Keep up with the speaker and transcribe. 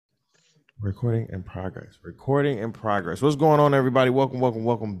Recording in progress. Recording in progress. What's going on, everybody?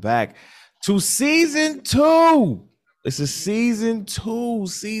 Welcome back to season 2. This is season 2.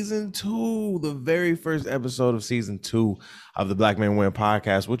 The very first episode of season 2 of the Black Men Win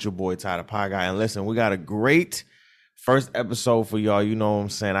podcast with your boy Ty the Pod Guy. And listen, we got a great first episode for y'all. You know what I'm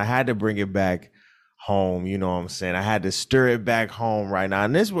saying? I had to bring it back home. You know what I'm saying? I had to stir it back home right now.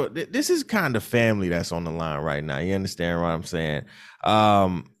 And this is kind of family that's on the line right now. You understand what I'm saying?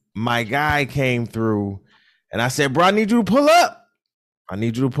 My guy came through and I said, bro, I need you to pull up. I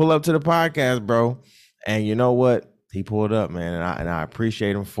need you to pull up to the podcast, bro. And you know what? He pulled up, man. And I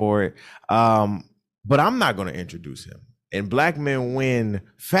appreciate him for it. But I'm not going to introduce him in Black Men Win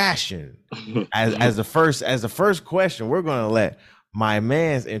fashion. as the first question, we're going to let my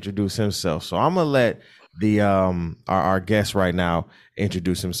man's introduce himself. So I'm going to let the our guest right now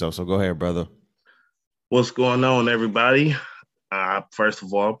introduce himself. So go ahead, brother. What's going on, everybody? First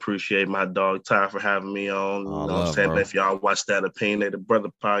of all, appreciate my dog Ty for having me on. You know what I'm saying? Bro. If y'all watch that Opinionated Brother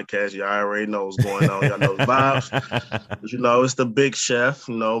podcast, y'all already know what's going on. Y'all know the vibes. You know, it's the big chef,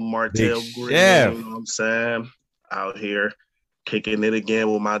 Martel Green. You know what I'm saying? Out here kicking it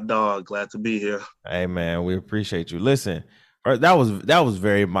again with my dog. Glad to be here. Hey, man, we appreciate you. Listen, that was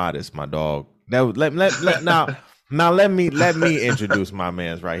very modest, my dog. Now let me introduce my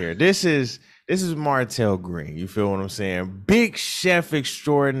man's right here. This is Martel Green. You feel what I'm saying? Big chef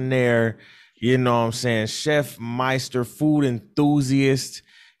extraordinaire. You know what I'm saying? Chef Meister, food enthusiast.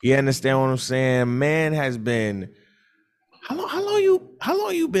 You understand what I'm saying? Man has been how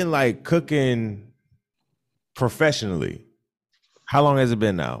long you been like cooking professionally? How long has it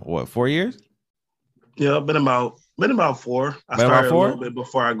been now? What, 4 years? Yeah, been about 4. I started a little bit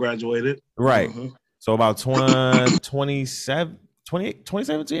before I graduated. Right. Mm-hmm. So about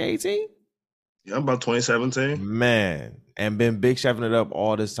 2017, 18? Yeah, about 2017. Man, and been big chefing it up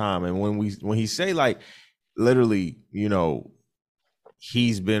all this time. And when he say like literally, you know,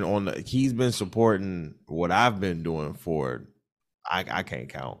 he's been supporting what I've been doing for I can't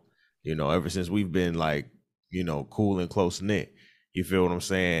count, you know, ever since we've been like, you know, cool and close knit. You feel what I'm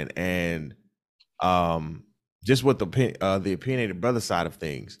saying? And just with the opinionated brother side of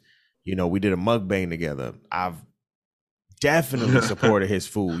things, you know, we did a mukbang together. I've definitely supported his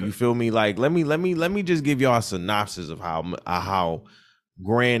food. You feel me? Like, let me just give y'all a synopsis of how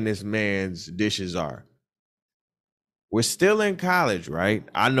grand this man's dishes are. We're still in college, right?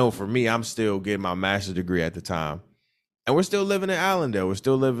 I know for me, I'm still getting my master's degree at the time. And we're still living in Allendale. We're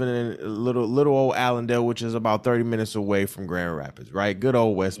still living in little old Allendale, which is about 30 minutes away from Grand Rapids, right? Good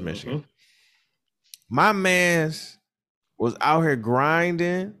old West Michigan. My man's was out here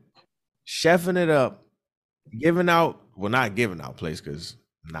grinding, chefing it up, not giving out plates because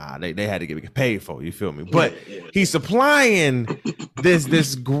they had to get paid for, you feel me? But he's supplying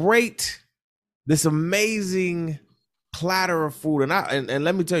this amazing platter of food. And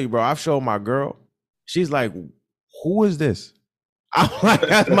let me tell you, bro, I've showed my girl. She's like, who is this? I'm like,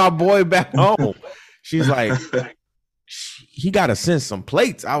 that's my boy back home. She's like, he got to send some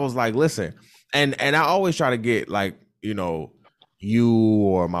plates. I was like, listen, and I always try to get like, you know, you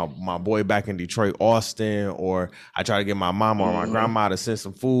or my boy back in Detroit, Austin, or I try to get my mama or my grandma to send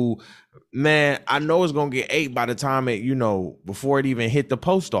some food. Man, I know it's gonna get ate by the time it, you know, before it even hit the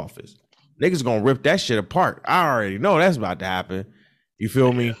post office. Niggas gonna rip that shit apart. I already know that's about to happen. You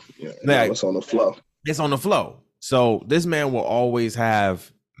feel me? Yeah, like, it's on the flow. It's on the flow. So this man will always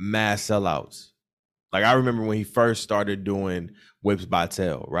have mass sellouts. Like I remember when he first started doing Whips by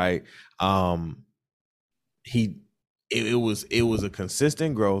Tail, right? It was a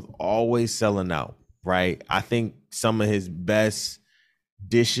consistent growth, always selling out, right? I think some of his best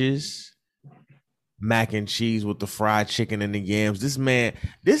dishes, mac and cheese with the fried chicken and the yams. This man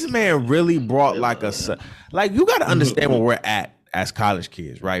really brought like you got to understand where we're at as college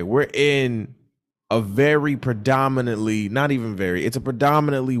kids, right? We're in a very predominantly, it's a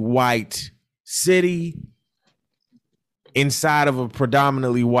predominantly white city inside of a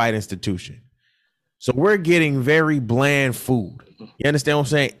predominantly white institution. So we're getting very bland food. You understand what I'm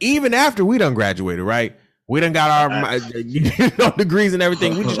saying? Even after we done graduated, right? We done got our degrees and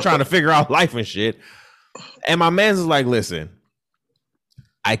everything. We just trying to figure out life and shit. And my man's is like, listen,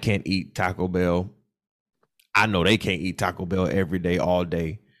 I can't eat Taco Bell. I know they can't eat Taco Bell every day, all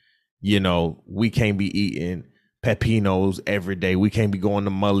day. You know, we can't be eating Pepinos every day. We can't be going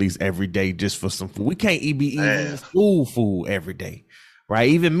to Mully's every day just for some food. We can't be eating school food every day. Right,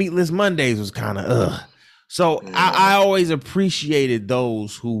 even Meatless Mondays was kind of So I always appreciated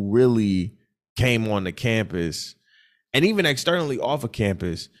those who really came on the campus and even externally off of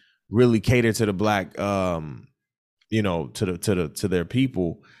campus really catered to the black, to their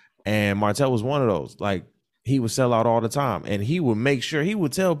people And Martel was one of those. Like, he would sell out all the time, and he would make sure, he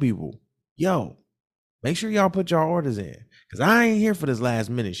would tell people, yo, make sure y'all put your orders in, because I ain't here for this last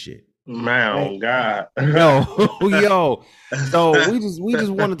minute shit. Man, Right? oh God. Yo, yo. So we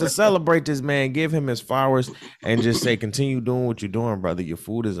just wanted to celebrate this man, give him his flowers, and just say, continue doing what you're doing, brother. Your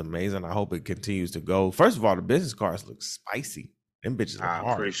food is amazing. I hope it continues to go. First of all, the business cards look spicy. Them bitches are I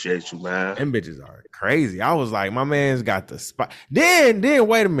hard. appreciate you, man. Them bitches are crazy. I was like, my man's got the spot. Then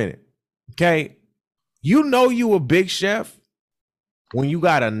wait a minute. Okay. You know you a big chef when you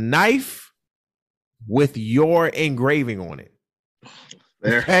got a knife with your engraving on it.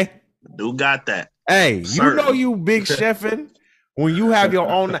 There. Okay. Do got that. Hey, you know you big chefing when you have your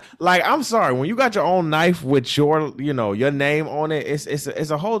own. Like, I'm sorry, when you got your own knife with your, your name on it,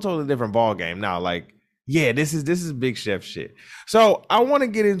 it's a whole totally different ball game now. Like, yeah, this is big chef shit. So I want to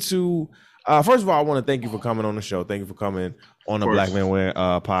get into. First of all, I want to thank you for coming on the show. Thank you for coming on the Black Man Win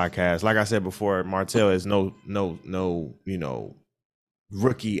podcast. Like I said before, Martel is no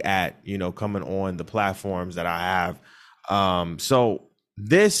rookie at coming on the platforms that I have. So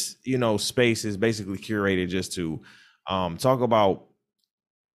this space is basically curated just to talk about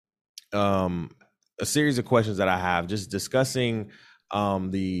a series of questions that I have, just discussing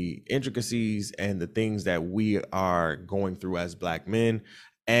the intricacies and the things that we are going through as Black men,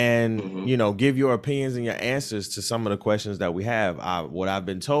 and give your opinions and your answers to some of the questions that we have. What I've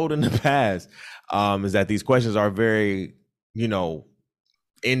been told in the past is that these questions are very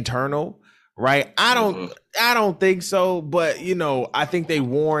internal, right? I don't think so, but I think they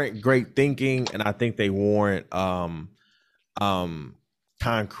warrant great thinking, and I think they warrant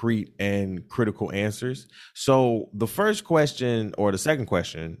concrete and critical answers. So the first question, or the second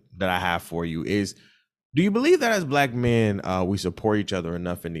question that I have for you is, do you believe that as Black men we support each other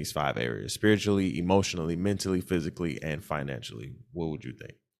enough in these 5 areas: spiritually, emotionally, mentally, physically, and financially? What would you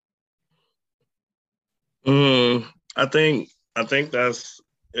think? I think that's,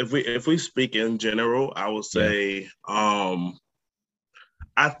 if we speak in general, I would say I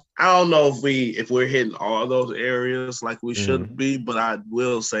don't know if we're hitting all those areas like we should be, but I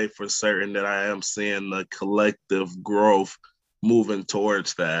will say for certain that I am seeing the collective growth moving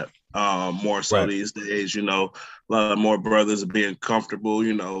towards that. More so these days, a lot of more brothers are being comfortable,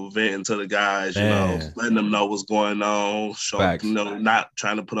 venting to the guys, letting them know what's going on, not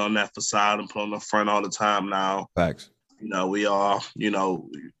trying to put on that facade and put on the front all the time now. Facts. We all,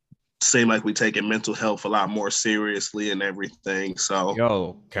 seem like we taking mental health a lot more seriously and everything. So,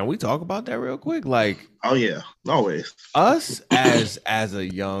 yo, can we talk about that real quick? Like, oh yeah, always. Us as a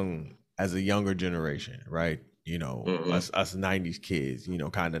younger generation, right? Us 90s kids,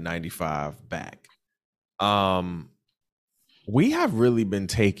 kind of 95 back. We have really been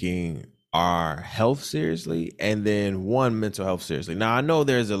taking our health seriously, and then mental health seriously. Now, I know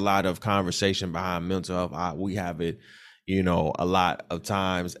there's a lot of conversation behind mental health. We have it, a lot of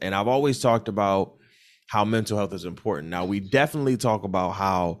times, and I've always talked about how mental health is important. Now, we definitely talk about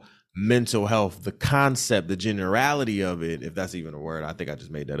how mental health, the concept, the generality of it, if that's even a word, I think I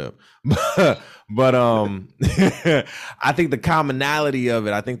just made that up. but I think the commonality of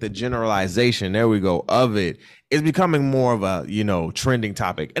it, I think the generalization, there we go, of it is becoming more of a, trending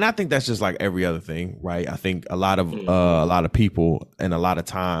topic. And I think that's just like every other thing, right? I think a lot of people and a lot of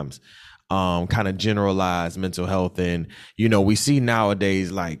times kind of generalize mental health. And, we see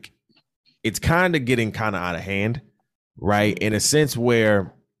nowadays, like, it's kind of getting kind of out of hand, right? In a sense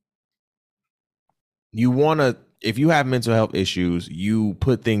where you want to, if you have mental health issues, you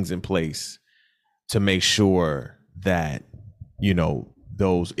put things in place to make sure that,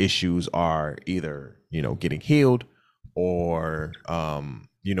 those issues are either, getting healed or,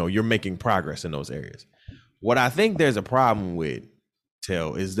 you're making progress in those areas. What I think there's a problem with,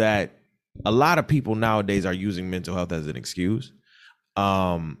 Tel, is that a lot of people nowadays are using mental health as an excuse.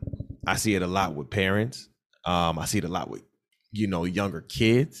 I see it a lot with parents. I see it a lot with, younger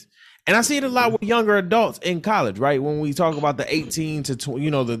kids. And I see it a lot with younger adults in college, right? When we talk about the 18 to 20,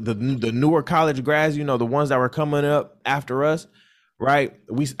 the newer college grads, the ones that were coming up after us, right?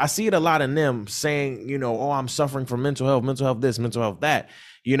 I see it a lot in them saying, oh, I'm suffering from mental health this, mental health that.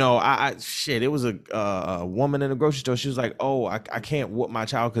 It was a woman in the grocery store. She was like, oh, I can't whoop my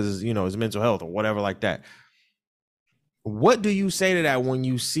child because, it's mental health or whatever like that. What do you say to that when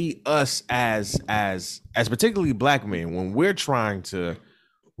you see us as particularly Black men, when we're trying to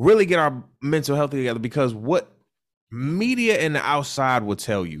really get our mental health together? Because what media and the outside will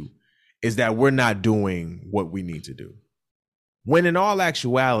tell you is that we're not doing what we need to do. When in all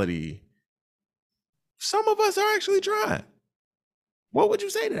actuality, some of us are actually trying. What would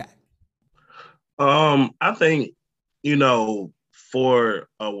you say to that? I think, for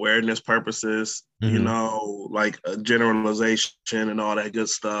awareness purposes, like a generalization and all that good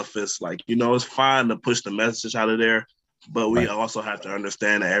stuff. It's like, it's fine to push the message out of there, but we also have to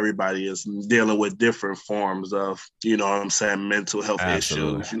understand that everybody is dealing with different forms of, mental health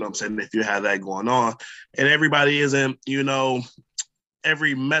issues. If you have that going on, and everybody isn't,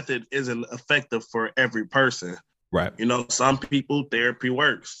 every method isn't effective for every person. Right. Some people therapy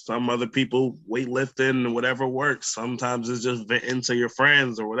works. Some other people weightlifting and whatever works. Sometimes it's just venting to your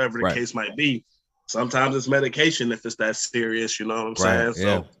friends or whatever the case might be. Sometimes it's medication if it's that serious, you know what I'm saying?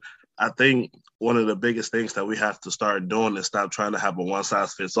 Yeah. So I think one of the biggest things that we have to start doing is stop trying to have a one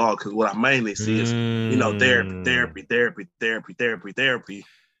size fits all. Because what I mainly see is, therapy.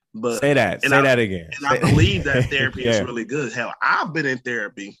 But say that again. And I believe that therapy is really good. Hell, I've been in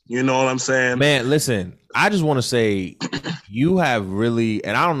therapy. You know what I'm saying? Man, listen, I just want to say you have really,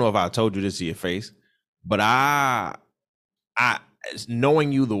 and I don't know if I told you this to your face, but I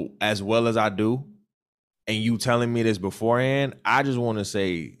knowing you as well as I do, and you telling me this beforehand, I just want to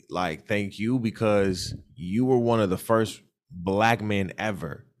say, like, thank you, because you were one of the first Black men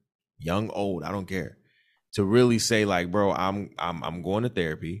ever, young, old, I don't care, to really say, like, bro, I'm going to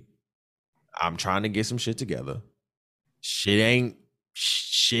therapy. I'm trying to get some shit together. Shit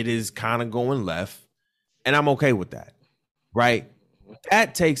is kind of going left, and I'm okay with that. Right?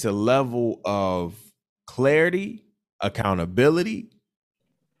 That takes a level of clarity, accountability,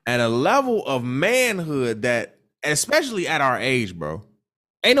 and a level of manhood that, especially at our age, bro,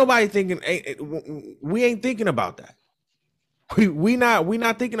 ain't nobody thinking. We ain't thinking about that. We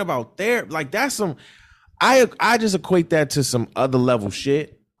not thinking about therapy. Like, that's some. I just equate that to some other level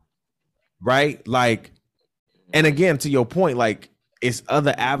shit, right? Like, and again, to your point, like, it's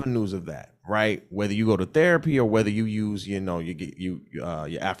other avenues of that, right? Whether you go to therapy or whether you use, you get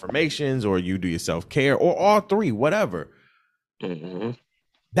your affirmations, or you do your self-care, or all three, whatever. Mm-hmm.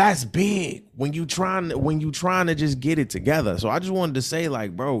 That's big when you trying to just get it together. So I just wanted to say,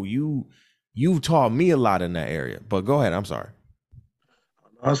 like, bro, you've taught me a lot in that area. But go ahead, I'm sorry.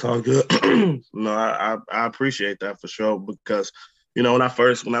 That's all good. No, I appreciate that for sure, because when I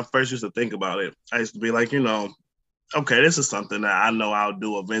first used to think about it, I used to be like, okay, this is something that I know I'll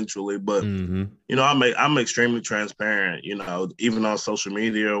do eventually, but I'm extremely transparent, even on social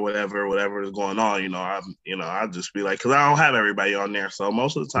media or whatever is going on, I just be like, because I don't have everybody on there, so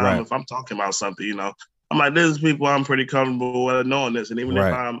most of the time, if I'm talking about something, I'm like, this is people I'm pretty comfortable with knowing this, and even if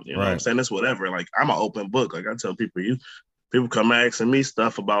I'm, I'm saying this, whatever, like, I'm an open book. Like, I tell people, people come asking me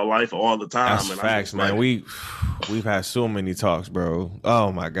stuff about life all the time. That's and facts, man. Like, we've had so many talks, bro.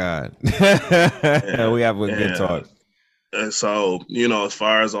 Oh my God. We have a good talk. And so, as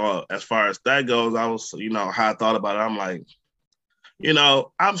far as that goes, I was, how I thought about it, I'm like,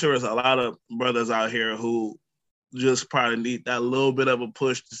 I'm sure there's a lot of brothers out here who just probably need that little bit of a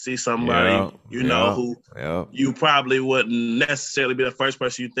push to see somebody, who you probably wouldn't necessarily be the first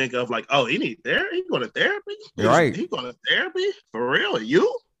person you think of, like, oh, he need therapy? He going to therapy? Right. He going to therapy? For real?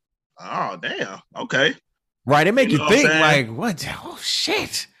 You? Oh, damn. Okay. Right. It make you think, like, what? Oh,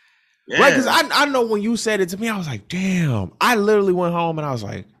 shit. Yeah. Right, because I know when you said it to me, I was like, damn. I literally went home and I was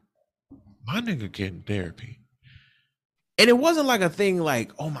like, my nigga getting therapy. And it wasn't like a thing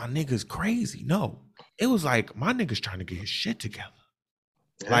like, oh, my nigga's crazy. No. It was like, my nigga's trying to get his shit together.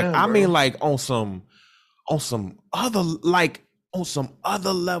 Yeah, like, I mean, like, on some other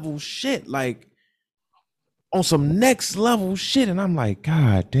level shit, like on some next level shit. And I'm like,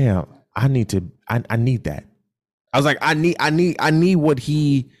 God damn, I need that. I was like, I need what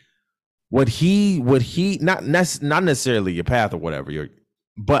he not necessarily your path or whatever,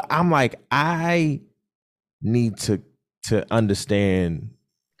 but I'm like, I need to understand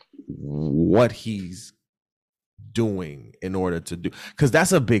what he's doing in order to do, because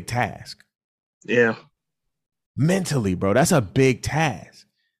that's a big task. Yeah, mentally, bro, that's a big task.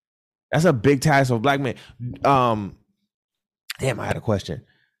 That's a big task for Black men. Damn, I had a question.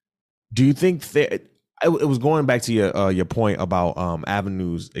 Do you think it was going back to your point about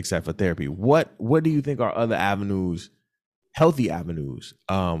avenues except for therapy? What do you think are other avenues, healthy avenues,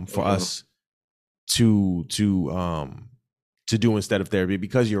 for us to do instead of therapy?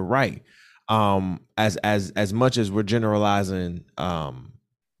 Because you're right. As much as we're generalizing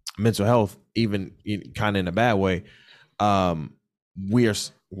mental health, even kind of in a bad way,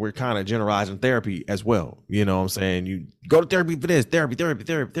 we're kind of generalizing therapy as well. You know what I'm saying? You go to therapy for this, therapy.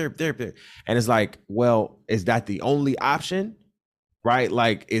 And it's like, well, is that the only option? Right?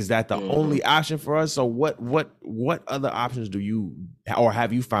 Like, is that the only option for us? So what other options do you, or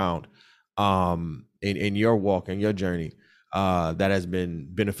have you found in your walk and your journey that has been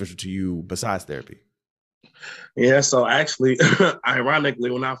beneficial to you besides therapy? Yeah, so actually, ironically,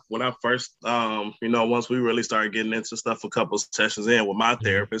 when I first, once we really started getting into stuff, a couple of sessions in with my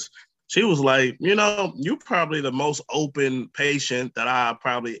therapist, she was like, you probably the most open patient that I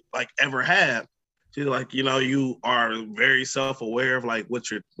probably like ever had. She's like, you are very self-aware of like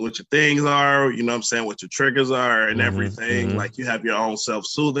what your things are, what I'm saying, what your triggers are and everything. Like you have your own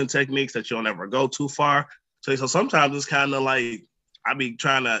self-soothing techniques that you'll never go too far. So sometimes it's kind of like I be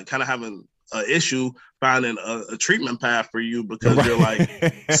trying to kind of having an issue finding a treatment path for you because you're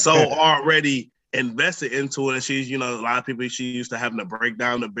like so already invested into it. And she's, a lot of people, she used to having to break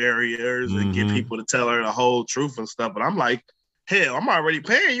down the barriers and get people to tell her the whole truth and stuff. But I'm like, hell, I'm already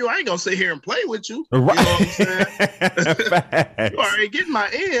paying you. I ain't gonna sit here and play with you. Right. You know what I'm saying? You already getting my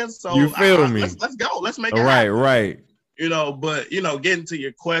ends. So you feel me? Let's go. Let's make it happen. Right. But getting to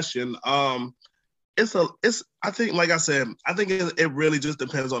your question, I think, like I said, I think it really just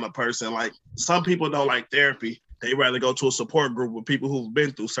depends on the person. Like some people don't like therapy. They rather go to a support group with people who've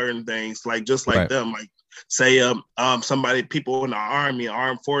been through certain things, like just like them. Like say people in the army,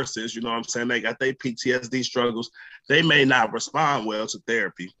 armed forces, you know what I'm saying? They got their PTSD struggles. They may not respond well to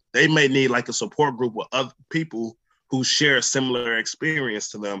therapy. They may need like a support group with other people who share a similar experience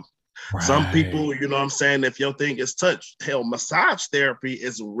to them. Right. Some people, you know what I'm saying, if your thing is touch, hell, massage therapy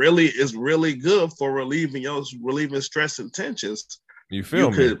is really good for relieving stress and tensions. You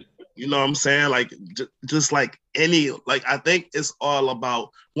feel me? You know what I'm saying? Like just like I think it's all about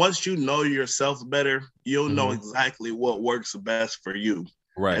once you know yourself better, you'll know exactly what works best for you.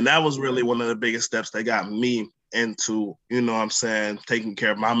 Right. And that was really one of the biggest steps that got me into, you know what I'm saying, taking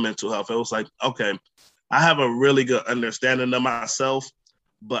care of my mental health. It was like, okay, I have a really good understanding of myself,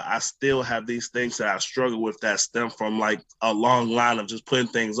 but I still have these things that I struggle with that stem from like a long line of just putting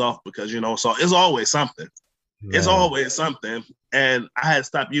things off because, so it's always something. Man. It's always something. And I had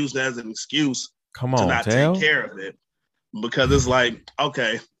stopped using it as an excuse to not take care of it because it's like,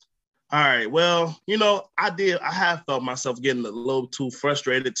 okay, all right, well, I have felt myself getting a little too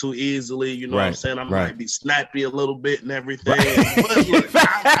frustrated too easily. You know what I'm saying? I might be snappy a little bit and everything. Right. But look,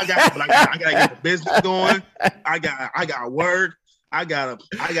 I gotta get the business going. I got work. I gotta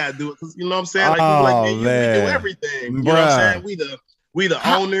do it. You know what I'm saying? Like people like me, we do everything. You know what I'm saying? We the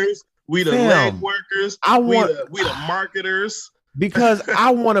owners, we the leg workers, we the marketers. Because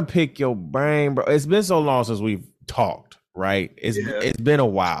I want to pick your brain, bro. It's been so long since we've talked, right? It's been a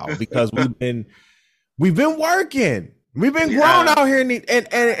while because we've been working. We've been grown out here, and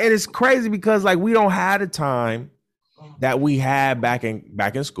it's crazy because like we don't have the time that we had back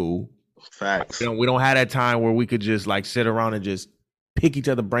in school. Facts. We don't have that time where we could just like sit around and just pick each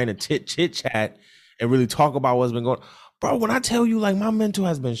other brain and chit chat and really talk about what's been going on. Bro, when I tell you like my mental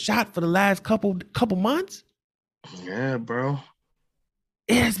has been shot for the last couple months. Yeah, bro.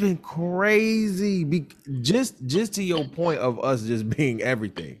 It has been crazy. Just to your point of us just being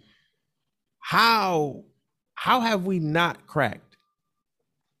everything. How have we not cracked?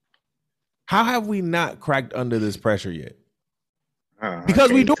 How have we not cracked under this pressure yet?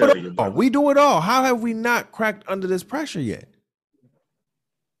 Because we do it all. We do it all. How have we not cracked under this pressure yet?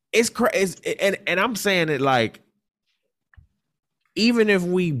 It's crazy, and I'm saying it like, even if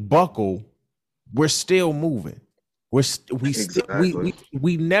we buckle, we're still moving. We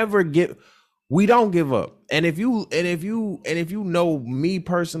never we don't give up. And if you know me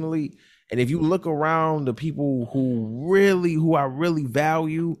personally, and if you look around the people who I really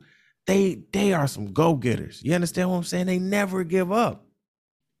value, they are some go-getters. You understand what I'm saying? They never give up.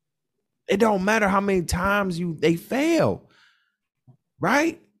 It don't matter how many times they fail,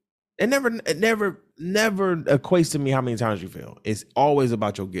 right? It never equates to me how many times you fail. It's always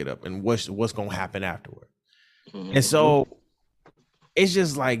about your get up and what's gonna happen afterward. Mm-hmm. And so it's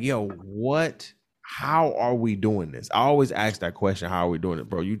just like, yo, how are we doing this? I always ask that question, how are we doing it?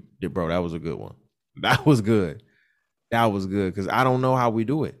 Bro, that was a good one. That was good. Because I don't know how we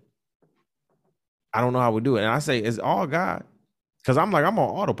do it. And I say it's all God. Because I'm on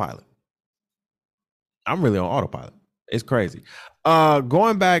autopilot. I'm really on autopilot. It's crazy.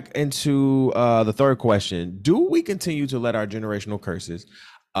 Going back into the third question, do we continue to let our generational curses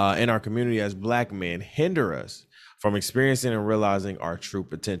in our community as Black men hinder us from experiencing and realizing our true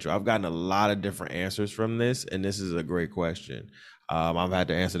potential? I've gotten a lot of different answers from this, and this is a great question. I've had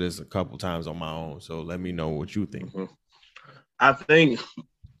to answer this a couple times on my own, so let me know what you think. Mm-hmm. I think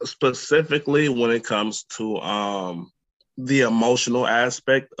specifically when it comes to the emotional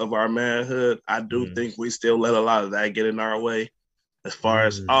aspect of our manhood, I do think we still let a lot of that get in our way. As far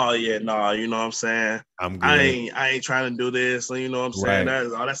as, you know what I'm saying? I'm good. I ain't trying to do this. You know what I'm saying?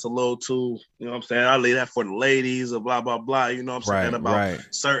 Right. That's a little too, you know what I'm saying? I'll leave that for the ladies or blah, blah, blah. You know what I'm saying? About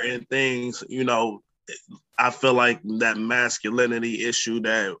certain things, I feel like that masculinity issue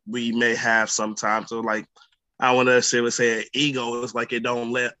that we may have sometimes, so like I want to say an ego is like it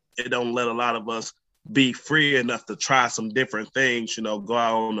don't let a lot of us be free enough to try some different things, go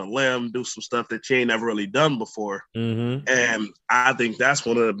out on a limb, do some stuff that you ain't never really done before. Mm-hmm. And I think that's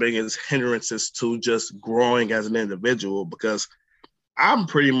one of the biggest hindrances to just growing as an individual, because I'm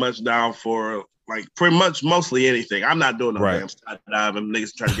pretty much down for like pretty much mostly anything. I'm not doing no damn skydiving.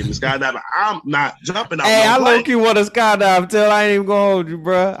 Niggas trying to get me skydiving. I'm not jumping out. Hey, I low-key want to skydive till I ain't even gonna hold you,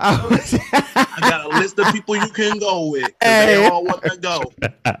 bro. I got a list of people you can go with because they all want to go.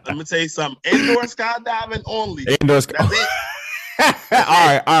 Let me tell you something. Indoor skydiving only. Indoor skydiving.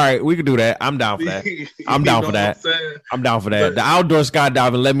 All right, we can do that. I'm down for that. I'm down for that. I'm down for that. The outdoor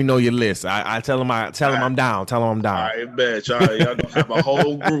skydiving, let me know your list. I tell them I'm down. Tell them I'm down. All right, bet y'all gonna have a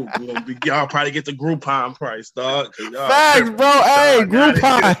whole group. Y'all probably get the Groupon price, dog. Facts, bro. Hey,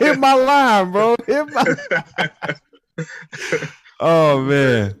 Groupon, hit my line, bro. Hit my. Oh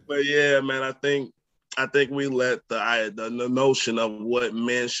man. But yeah, man, I think we let the notion of what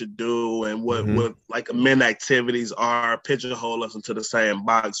men should do and what like men activities are pigeonhole us into the same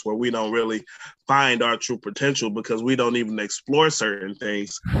box where we don't really find our true potential because we don't even explore certain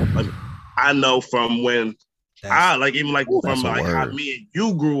things. Like, I know from when how me and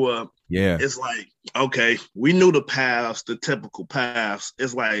you grew up. Yeah, it's like, okay, we knew the paths, the typical paths.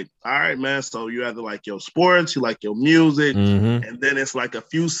 It's like, all right, man, so you either like your sports, you like your music, and then it's like a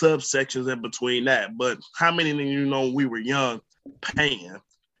few subsections in between that. But how many of you we were young painting,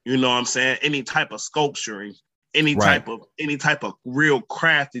 you know what I'm saying? Any type of sculpturing, any type of real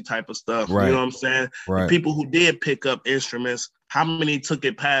crafty type of stuff, you know what I'm saying? The people who did pick up instruments, how many took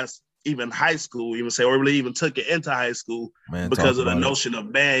it past even high school, or really even took it into high school because of the notion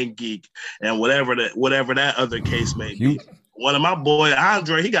of band geek and whatever that other case may be. One of my boy,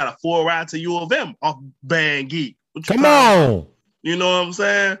 Andre, he got a full ride to U of M off band geek. Come on. You know what I'm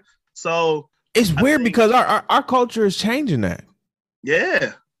saying? So it's weird because our culture is changing that.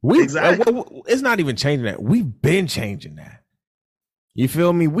 Yeah. Exactly. It's not even changing that. We've been changing that. You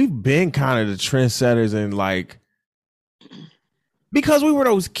feel me? We've been kind of the trendsetters and like, because we were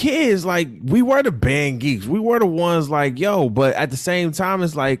those kids, like we were the band geeks. We were the ones like, yo, but at the same time,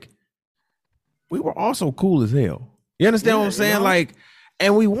 it's like we were also cool as hell. You understand what I'm saying? Like,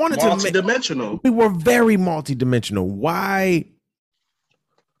 and we wanted multi-dimensional. We were very multi-dimensional. Why?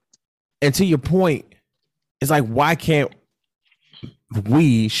 And to your point, it's like, why can't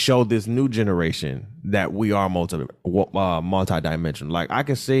we show this new generation that we are multi-dimensional? Like, I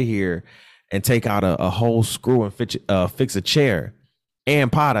can sit here and take out a whole screw and fix a chair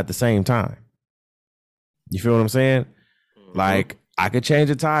and pot at the same time. You feel what I'm saying? Like, I could change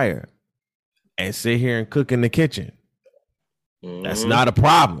a tire and sit here and cook in the kitchen. That's not a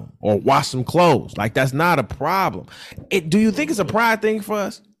problem. Or wash some clothes. Like, that's not a problem. Do you think it's a pride thing for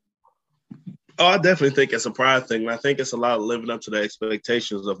us? Oh, I definitely think it's a pride thing. I think it's a lot of living up to the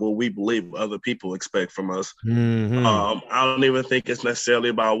expectations of what we believe other people expect from us. I don't even think it's necessarily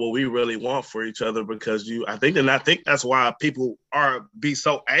about what we really want for each other, because I think that's why people be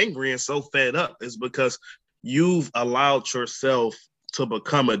so angry and so fed up, is because you've allowed yourself to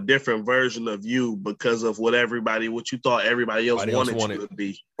become a different version of you because of what you thought everybody else wanted you to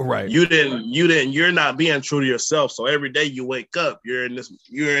be. Right. You're not being true to yourself. So every day you wake up, you're in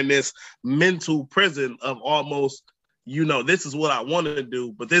this mental prison of almost, this is what I want to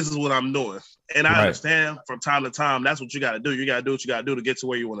do, but this is what I'm doing. And I understand from time to time, that's what you got to do. You got to do what you got to do to get to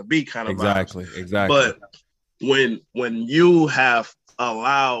where you want to be, kind of. Exactly. Vibes. Exactly. But when you have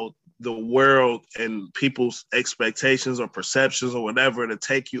allowed the world and people's expectations or perceptions or whatever to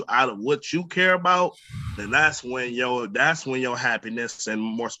take you out of what you care about, then that's when your happiness, and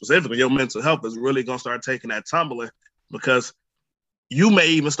more specifically your mental health, is really gonna start taking that tumbling, because you may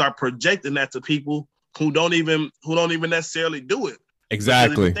even start projecting that to people who don't even necessarily do it.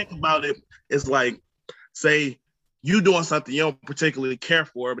 Exactly. Because if you think about it, it's like, say you doing something you don't particularly care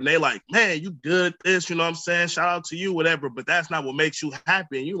for, but they like, man, you good at this, you know what I'm saying? Shout out to you, whatever. But that's not what makes you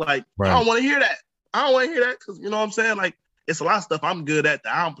happy. And you like, I don't want to hear that. I don't want to hear that, because you know what I'm saying? Like, it's a lot of stuff I'm good at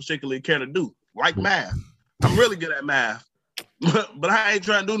that I don't particularly care to do, like math. I'm really good at math, but I ain't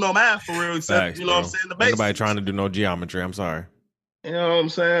trying to do no math for real, except, Facts, you know what I'm saying, the basics. Nobody trying to do no geometry. I'm sorry. You know what I'm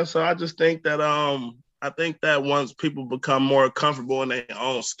saying? So I just think that once people become more comfortable in their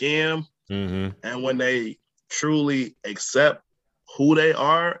own skin, and when they truly accept who they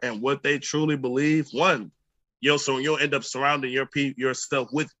are and what they truly believe, you'll end up surrounding yourself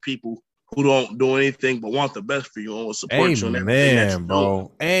with people who don't do anything but want the best for you and will support you in everything that you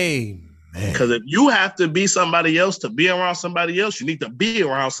do. Amen. Because if you have to be somebody else to be around somebody else, you need to be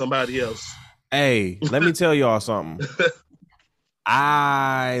around somebody else. Hey, let me tell y'all something.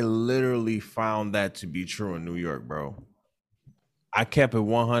 I literally found that to be true in New York, bro. I kept it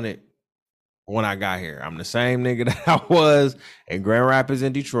 100 when I got here. I'm the same nigga that I was in Grand Rapids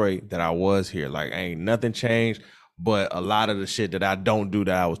and Detroit that I was here. Like, ain't nothing changed. But a lot of the shit that I don't do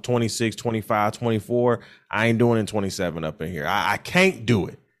that I was 26, 25, 24, I ain't doing in 27 up in here. I can't do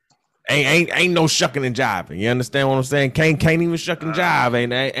it. Ain't no shucking and jiving. You understand what I'm saying? Can't even shuck and jive.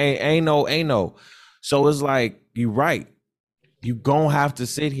 Ain't no. So it's like, you right. You gonna have to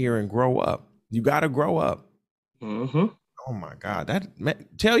sit here and grow up. You gotta grow up. Mm-hmm. Oh my God, that man,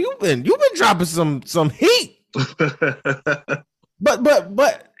 Tell you've been dropping some heat.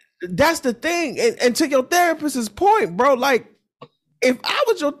 but that's the thing. And to your therapist's point, bro, like if I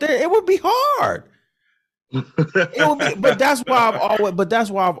was your therapist, it would be hard. It would be, but that's why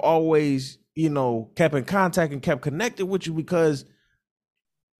I've always, kept in contact and kept connected with you, because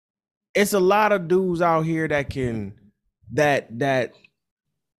it's a lot of dudes out here that can that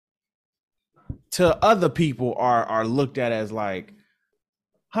to other people are looked at as like,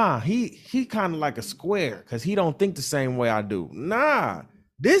 he kind of like a square because he don't think the same way I do. Nah,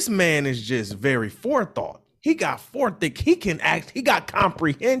 this man is just very forethought. He got forethought. He can act. He got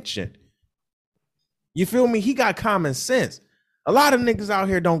comprehension. You feel me? He got common sense. A lot of niggas out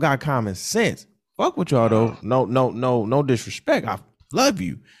here don't got common sense. Fuck with y'all though. No disrespect. I love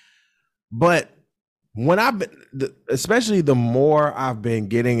you, but when I've been, especially the more I've been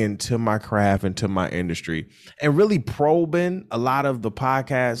getting into my craft, into my industry, and really probing a lot of the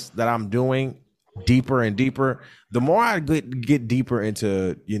podcasts that I'm doing deeper and deeper, the more I get deeper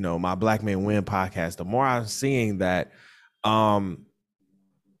into, my Black Men Win podcast, the more I'm seeing that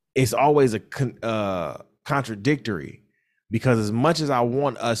it's always a contradictory, because as much as I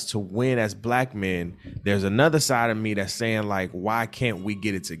want us to win as Black men, there's another side of me that's saying like, why can't we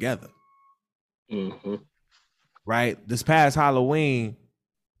get it together? Mm-hmm. Right? This past Halloween,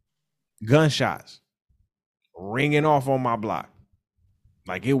 gunshots ringing off on my block.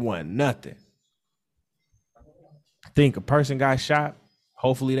 Like it wasn't nothing. I think a person got shot.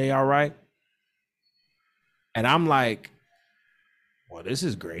 Hopefully they all right. And I'm like, well, this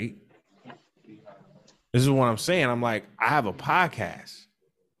is great. This is what I'm saying. I'm like, I have a podcast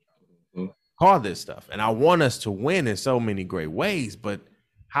called this stuff, and I want us to win in so many great ways, but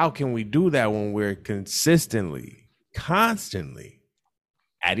how can we do that when we're constantly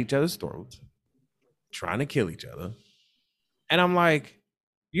at each other's throats, trying to kill each other? And I'm like,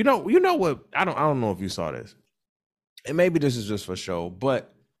 you know what? I don't know if you saw this, and maybe this is just for show,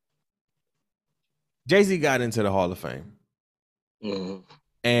 but Jay-Z got into the Hall of Fame,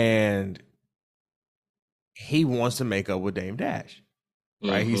 and he wants to make up with Dame Dash.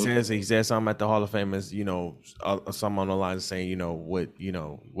 Right, he says something at the Hall of Fame, as something on the line saying,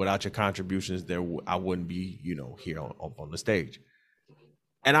 without your contributions, I wouldn't be, here on the stage.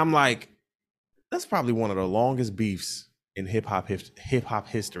 And I'm like, that's probably one of the longest beefs in hip hop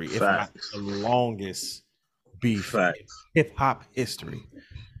history, if not the longest beef in hip hop history.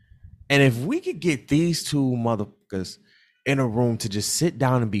 And if we could get these two motherfuckers in a room to just sit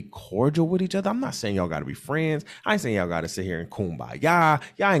down and be cordial with each other. I'm not saying y'all got to be friends. I ain't saying y'all got to sit here and kumbaya.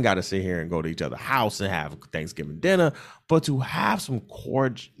 Y'all ain't got to sit here and go to each other's house and have Thanksgiving dinner, but to have some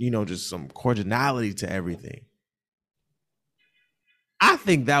just some cordiality to everything. I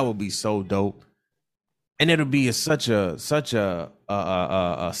think that would be so dope. And it'll be such a sign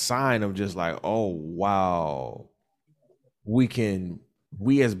of just like, oh, wow, we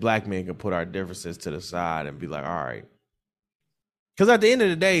as Black men can put our differences to the side and be like, all right. Because at the end of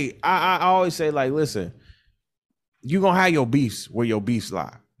the day, I always say, like, listen, you're going to have your beefs where your beefs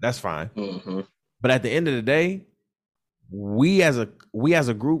lie. That's fine. Mm-hmm. But at the end of the day, we as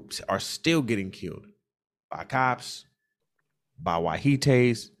a group are still getting killed by cops, by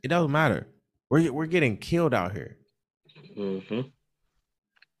wahites. It doesn't matter. We're getting killed out here. Mm-hmm.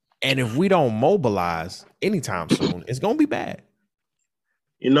 And if we don't mobilize anytime soon, it's going to be bad.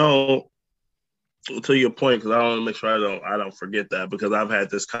 To your point, because I want to make sure I don't forget that, because I've had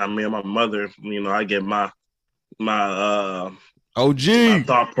this kind of, me and my mother, I get my my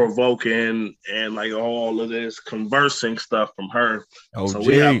thought provoking and like all of this conversing stuff from her. So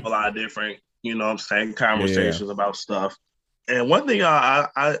we have a lot of different, conversations about stuff. And one thing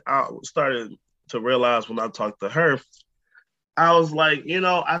I started to realize when I talked to her, I was like,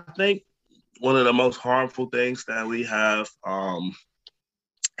 I think one of the most harmful things that we have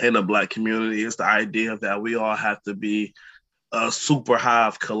in the Black community is the idea that we all have to be a super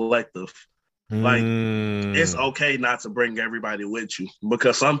hive collective. Like, it's okay not to bring everybody with you,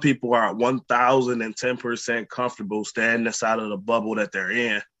 because some people are 1010% comfortable staying inside of the bubble that they're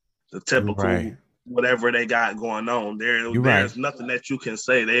in. the typical whatever they got going on. There's nothing that you can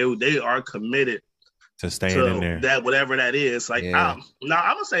say. They are committed to staying in there. That whatever that is. Like now I'm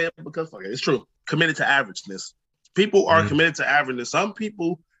gonna say it because it's true. Committed to averageness. People are committed to averageness. Some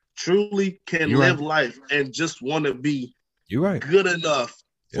people truly can live life and just want to be good enough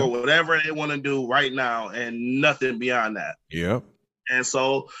for whatever they want to do right now and nothing beyond that. Yep. And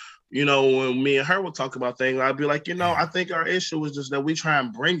so, when me and her would talk about things, I'd be like, I think our issue is just that we try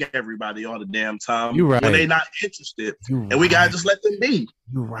and bring everybody all the damn time when they're not interested. And we got to just let them be.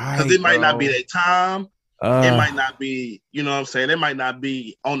 You're right. Because it might not be their time. It might not be, what I'm saying? It might not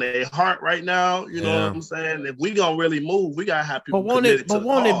be on their heart right now. You know what I'm saying? If we gonna really move, we gotta have people committed to the cause.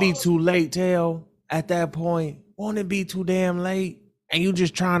 Won't it be too late, Tail, at that point? Won't it be too damn late? And you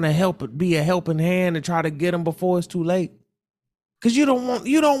just trying to be a helping hand and try to get them before it's too late? Because you don't want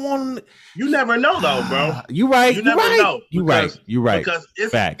You never know though, bro. You right. You never know. You right. Because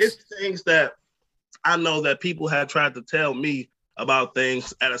it's things that I know that people have tried to tell me about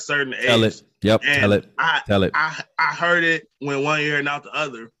things at a certain age. Tell it. Yep. And tell it. I heard it when one ear and out the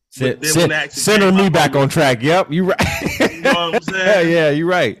other. Center me back on track. Yep. You right. You know what I'm saying? Yeah, you're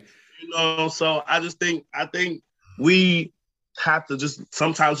right. So I think we have to just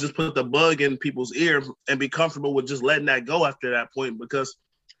sometimes just put the bug in people's ear and be comfortable with just letting that go after that point, because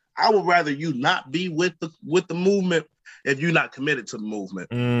I would rather you not be with the movement if you're not committed to the movement.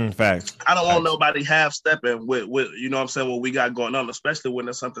 Facts. I don't want nobody half stepping with what we got going on, especially when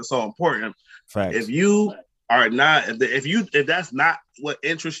it's something so important. Facts. If you are not, if that's not what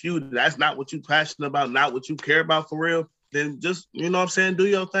interests you, that's not what you're passionate about, not what you care about for real, then just, do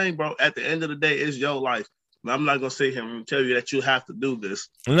your thing, bro. At the end of the day, it's your life. I'm not gonna sit here and tell you that you have to do this.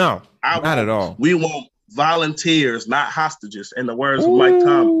 No, not at all. We want volunteers, not hostages. In the words of Mike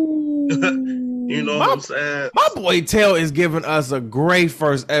Thompson. What I'm saying? My boy Tail is giving us a great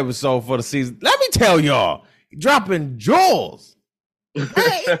first episode for the season. Let me tell y'all, dropping jewels.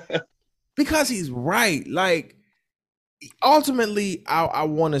 Right? Because he's right. Like, ultimately, I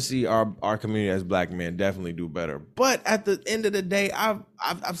want to see our community as Black men definitely do better. But at the end of the day,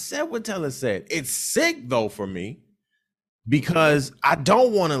 I've said what Taylor said. It's sick though for me, because I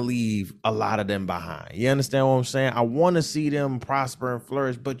don't want to leave a lot of them behind. You understand what I'm saying? I want to see them prosper and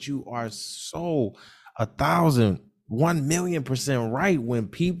flourish, but you are so 1,000,000% right when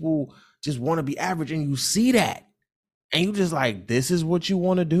people just want to be average, and you see that and you just like, this is what you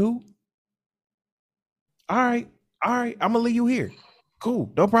want to do? All right, I'm gonna leave you here.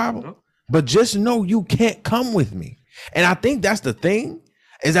 Cool, no problem. But just know you can't come with me. And I think that's the thing,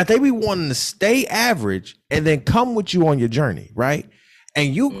 is that they be wanting to stay average and then come with you on your journey, right?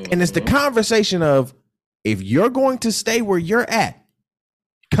 And and it's the conversation of, if you're going to stay where you're at,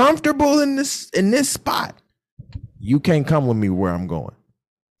 comfortable in this spot, you can't come with me where I'm going.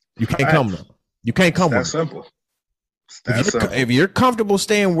 You can't come. You can't come with me. Simple. If you're comfortable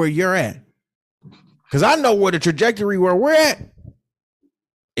staying where you're at, because I know where the trajectory where we're at.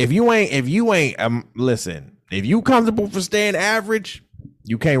 If you ain't, listen, if you comfortable for staying average,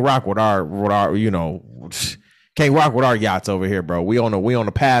 you can't rock with our, can't rock with our yachts over here, bro. We on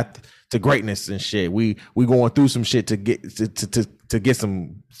a path to greatness and shit. We going through some shit to get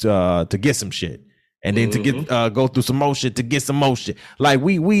some shit, and then to get go through some more shit to get some more shit. Like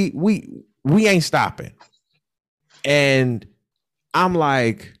we ain't stopping. And I'm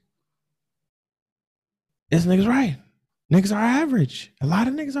like, this nigga's right. Niggas are average. A lot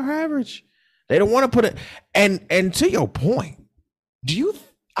of niggas are average. They don't want to put it. And to your point, I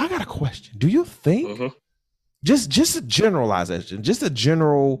got a question. Do you think, just a generalization, just a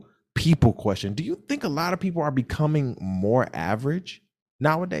general people question, do you think a lot of people are becoming more average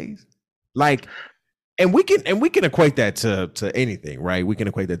nowadays? Like, and we can equate that to anything, right? We can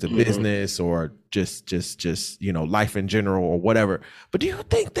equate that to business or just life in general or whatever. But do you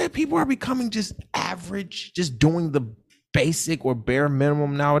think that people are becoming just average, just doing the basic or bare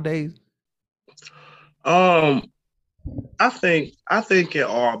minimum nowadays? I think it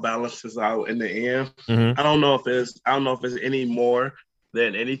all balances out in the end. I don't know if it's any more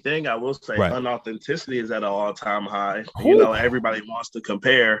than anything. I will say unauthenticity is at an all-time high. Ooh. Everybody wants to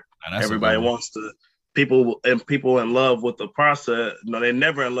compare. Everybody wants to. People in love with the process. No, they're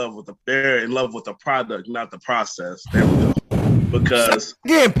never in love with they're in love with the product, not the process. There we go. Because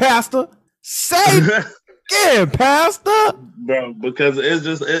again, Pastor, say again, Pastor, bro. Because it's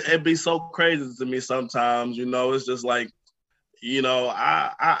just it'd be so crazy to me sometimes. It's just like,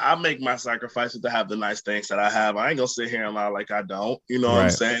 I make my sacrifices to have the nice things that I have. I ain't gonna sit here and lie like I don't. You know what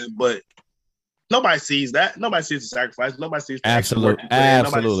I'm saying? But Nobody sees that. Nobody sees the sacrifice. Nobody sees the absolutely.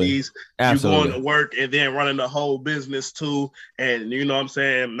 Nobody sees you going to work and then running the whole business too. And you know what I'm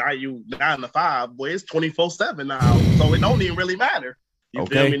saying? Now you 9 to 5, boy, it's 24/7 now. So it don't even really matter. You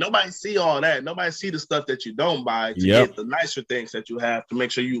feel me? Nobody see all that. Nobody see the stuff that you don't buy to get the nicer things that you have to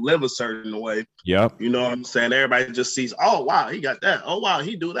make sure you live a certain way. Yep. You know what I'm saying? Everybody just sees, oh, wow, he got that. Oh, wow,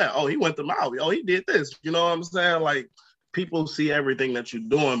 he do that. Oh, he went to Maui. Oh, he did this. You know what I'm saying? Like, people see everything that you're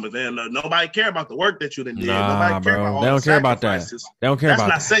doing, but then nobody care about the work that you done did. Nobody care about all they don't care about that. They don't care about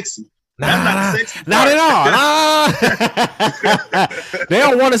that. That's not sexy. Not at all. They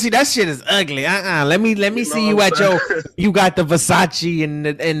don't want to see that shit is ugly. Let me see you at you got the Versace and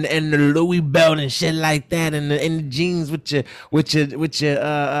the Louis belt and shit like that, and the jeans with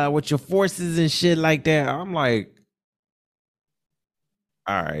your forces and shit like that. I'm like,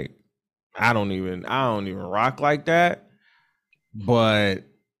 all right, I don't even rock like that. But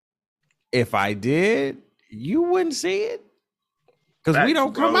if I did, you wouldn't see it. Because we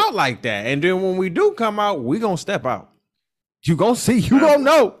don't come out like that. And then when we do come out, we going to step out. You going to see. You going to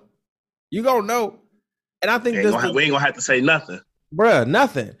know. You going to know. And I think we ain't going to have to say nothing. Bruh,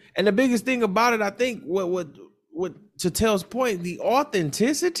 nothing. And the biggest thing about it, I think, what to Tell's point, the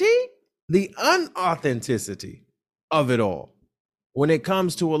authenticity, the unauthenticity of it all when it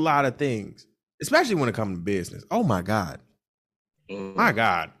comes to a lot of things, especially when it comes to business. Oh, my God. My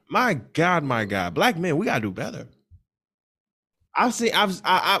God. Black men, we got to do better.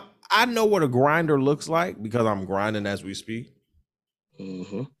 I know what a grinder looks like because I'm grinding as we speak.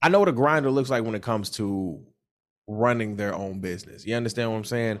 Mm-hmm. I know what a grinder looks like when it comes to running their own business. You understand what I'm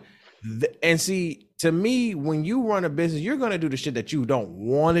saying? And see, to me, when you run a business, you're going to do the shit that you don't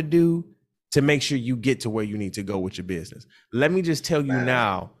want to do to make sure you get to where you need to go with your business. Let me just tell you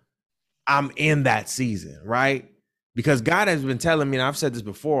now, I'm in that season, right? Because God has been telling me, and I've said this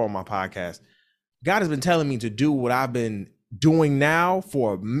before on my podcast, God has been telling me to do what I've been doing now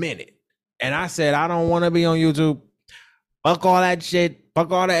for a minute. And I said, I don't want to be on YouTube. Fuck all that shit.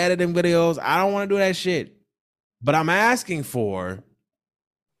 Fuck all the editing videos. I don't want to do that shit. But I'm asking for,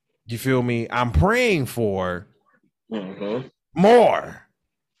 you feel me? I'm praying for more.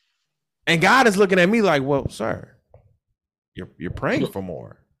 And God is looking at me like, well, sir, you're praying for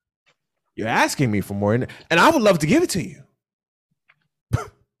more. You're asking me for more. And I would love to give it to you.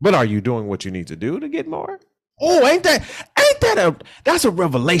 But are you doing what you need to do to get more? Oh, ain't that that's a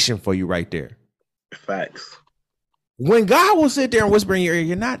revelation for you right there. Facts. When God will sit there and whisper in your ear,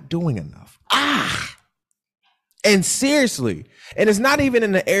 you're not doing enough. And seriously, and it's not even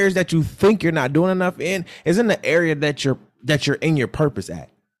in the areas that you think you're not doing enough in, it's in the area that you're in your purpose at.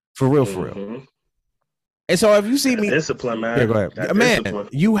 For real. And so if you see me discipline, man. Yeah, go ahead. Man,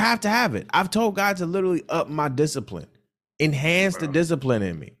 you have to have it. I've told God to literally up my discipline, enhance the discipline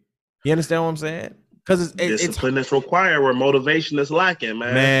in me. You understand what I'm saying? Because discipline is required where motivation is lacking,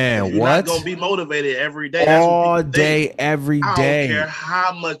 man. Man, you're not gonna be motivated every day. All day, every day. I don't care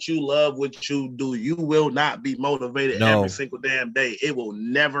how much you love what you do. You will not be motivated every single damn day. It will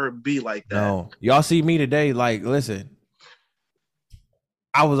never be like that. No, y'all see me today. Like, listen,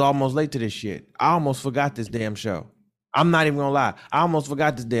 I was almost late to this shit. I almost forgot this damn show. I'm not even gonna lie. I almost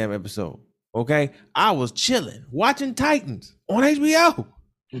forgot this damn episode. Okay, I was chilling, watching Titans on HBO.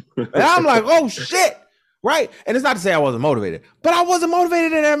 And I'm like, oh shit, right? And it's not to say I wasn't motivated, but I wasn't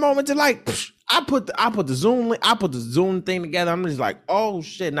motivated in that moment to like. I put the Zoom thing together. I'm just like, oh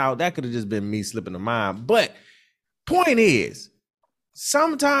shit. Now that could have just been me slipping the mind. But point is,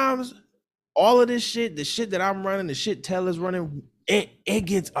 sometimes all of this shit, the shit that I'm running, the shit Taylor's running, it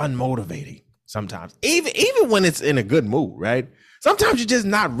gets unmotivating. Sometimes, even when it's in a good mood, right? Sometimes you're just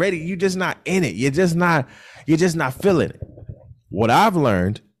not ready. You're just not in it. You're just not feeling it. What I've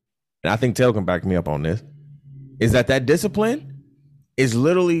learned, and I think Taylor can back me up on this, is that discipline is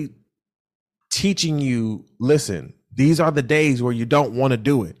literally teaching you, listen, these are the days where you don't want to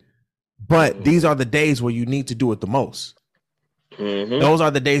do it, but these are the days where you need to do it the most. Those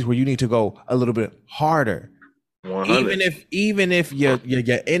are the days where you need to go a little bit harder. 100. Even if your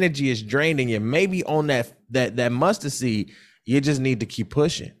energy is drained and you're maybe on that mustard seed, you just need to keep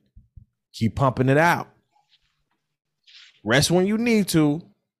pushing, keep pumping it out. Rest when you need to,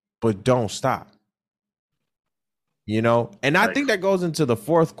 but don't stop. You know, and I think that goes into the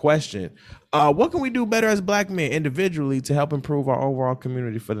fourth question. What can we do better as Black men individually to help improve our overall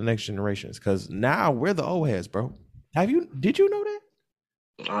community for the next generations? Because now we're the old heads, bro. Did you know that?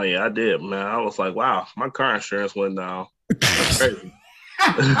 Oh yeah, I did, man. I was like, wow, my car insurance went down. That's crazy.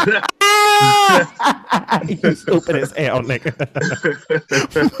 You stupid as hell, nigga.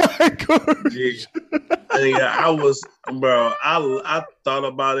 Yeah. Yeah, I was, bro. I thought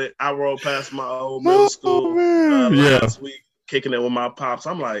about it. I rolled past my old middle school last week, kicking it with my pops.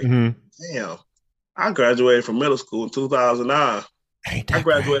 I'm like, damn, I graduated from middle school in 2009. I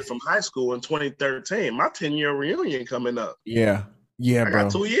graduated from high school in 2013. My 10-year reunion coming up. Yeah, bro. I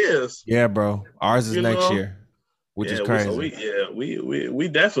got 2 years. Yeah, bro. Ours is next year, which is crazy. We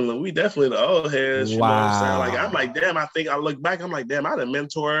definitely the old heads. You know what I'm saying? Like, I'm like, damn. I think I look back. I'm like, damn. I done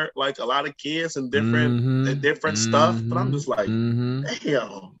mentored like a lot of kids and different stuff. But I'm just like,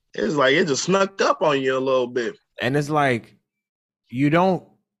 damn. It's like it just snuck up on you a little bit. And it's like you don't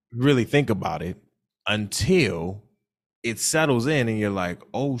really think about it until it settles in and you're like,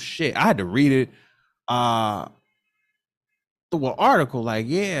 oh shit. I had to read it through an article, like,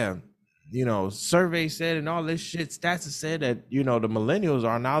 survey said and all this shit, stats said that, the millennials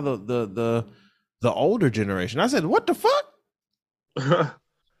are now the older generation. I said, what the fuck?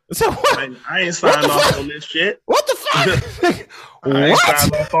 So what? I ain't signed off on this shit. What the fuck? I ain't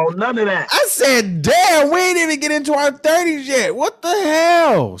signed off on none of that. I said, damn, we ain't even get into our 30s yet. What the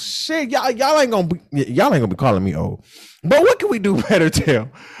hell? Shit, y'all ain't gonna be calling me old. But what can we do better,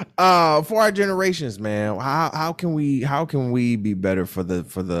 Tail? For our generations, man. How can we be better for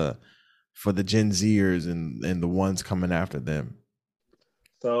the Gen Zers and the ones coming after them?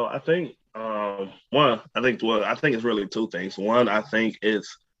 So I think I think it's really two things. One, I think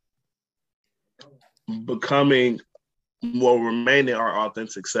it's remaining our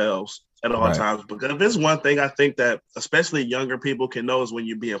authentic selves at all times. Because if there's one thing I think that especially younger people can know is when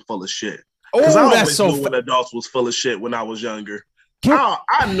you're being full of shit. Because I always knew when adults was full of shit when I was younger.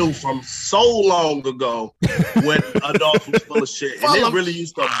 I knew from so long ago when adults was full of shit, and it really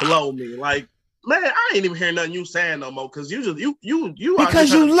used to blow me. Like, man, I ain't even hearing nothing you saying no more because you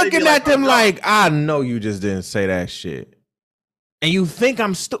because you looking at them like, I know you just didn't say that shit, and you think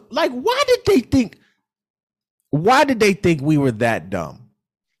I'm still like, why did they think we were that dumb?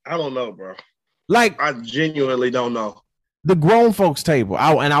 I don't know, bro. Like, I genuinely don't know. The grown folks table,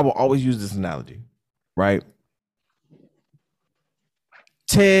 I will always use this analogy, right?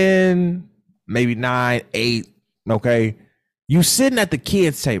 10, maybe 9, 8, okay? You sitting at the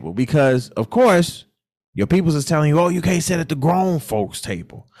kids table because, of course, your peoples is telling you, oh, you can't sit at the grown folks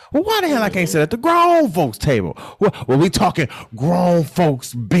table. Well, why the hell I can't sit at the grown folks table? Well, we talking grown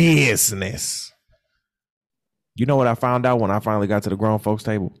folks business. You know what I found out when I finally got to the grown folks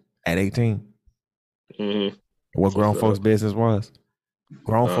table at 18? What grown folks business was?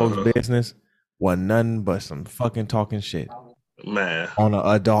 Grown folks business was nothing but some fucking talking shit, man, on an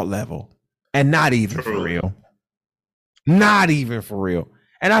adult level, and not even for real. Not even for real.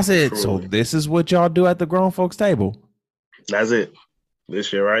 And I said, so this is what y'all do at the grown folks table? That's it. This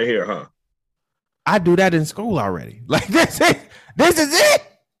shit right here, huh? I do that in school already. Like, that's it. This is it.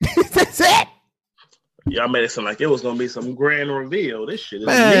 This is it. Y'all made it sound like it was gonna be some grand reveal. This shit is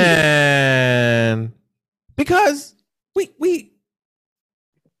man. Because we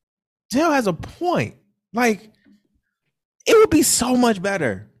Dale has a point. Like, it would be so much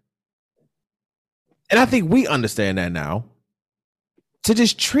better. And I think we understand that now. To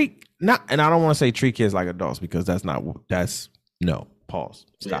just treat and I don't want to say treat kids like adults because no, pause.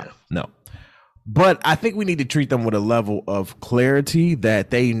 Stop. Yeah. No. But I think we need to treat them with a level of clarity that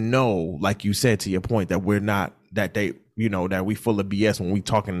they know, like you said, to your point, that we're not, that they, that we full of BS when we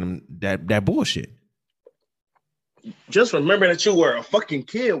talking to them that bullshit. Just remember that you were a fucking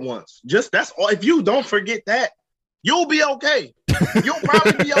kid once. Just that's all. If you don't forget that, you'll be okay. You'll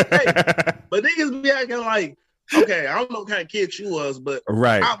probably be okay. But niggas be acting like, okay, I don't know what kind of kid you was, but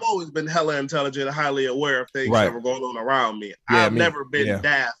I've always been hella intelligent and highly aware of things that were going on around me. Yeah, I've never been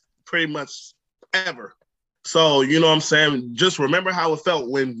daft, pretty much ever. So, you know what I'm saying? Just remember how it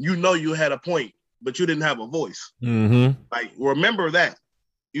felt when you had a point, but you didn't have a voice. Like, remember that.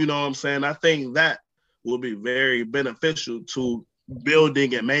 You know what I'm saying? I think that will be very beneficial to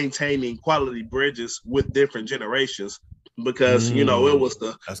building and maintaining quality bridges with different generations because, it was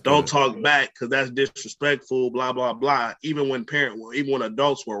don't talk back because that's disrespectful, blah, blah, blah. Even when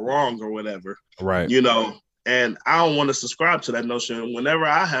adults were wrong or whatever, right? And I don't want to subscribe to that notion. Whenever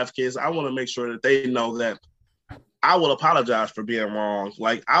I have kids, I want to make sure that they know that I will apologize for being wrong.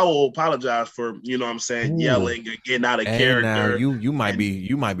 Like, I will apologize for, yelling and getting out of character. Now you might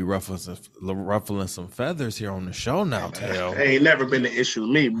be ruffling some feathers here on the show now, Tail. It ain't never been an issue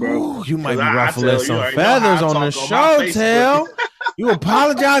with me, bro. You might be ruffling some feathers on the show, Tail. You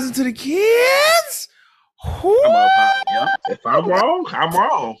apologizing to the kids? If I'm wrong, I'm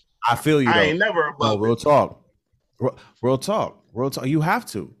wrong. I feel you. I ain't never above. Real talk. Real talk. You have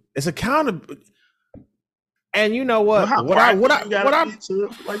to. It's accountable. And you know what? What I like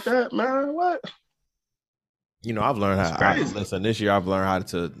that, man? What? I've learned It's how. crazy. Listen, this year I've learned how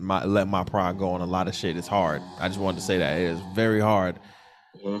to let my pride go on a lot of shit. It's hard. I just wanted to say that it is very hard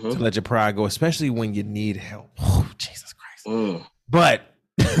to let your pride go, especially when you need help. Oh, Jesus Christ! But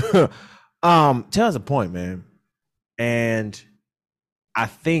tell us a point, man. And I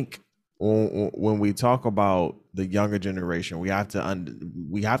think when we talk about the younger generation, we have to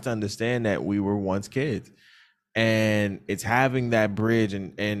understand that we were once kids, and it's having that bridge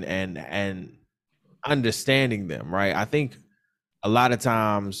and understanding them, right? I think a lot of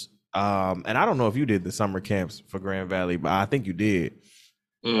times, and I don't know if you did the summer camps for Grand Valley, but I think you did.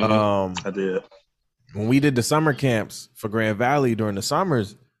 I did. When we did the summer camps for Grand Valley during the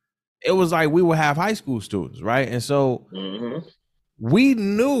summers, it was like we would have high school students, right? And so we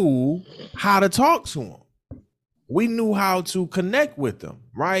knew how to talk to them. We knew how to connect with them,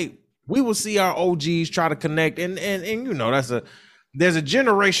 right? We would see our OGs try to connect, and there's a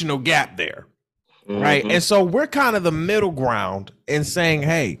generational gap there, right? And so we're kind of the middle ground in saying,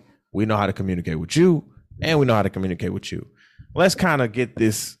 hey, we know how to communicate with you, and we know how to communicate with you. Let's kind of get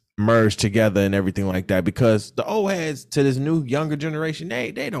this merged together and everything like that, because the old heads to this new younger generation,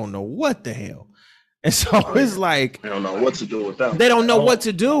 they don't know what the hell. And so it's like they don't know what to do with them. They don't know what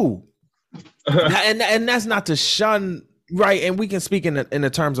to do. and that's not to shun, right? And we can speak in the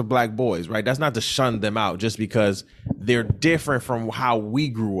terms of black boys, right? That's not to shun them out just because they're different from how we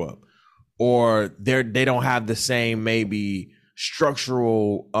grew up, or they don't have the same maybe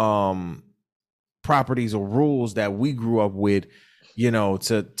structural properties or rules that we grew up with,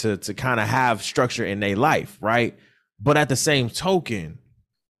 to kind of have structure in their life, right? But at the same token,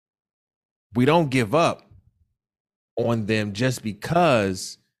 we don't give up on them just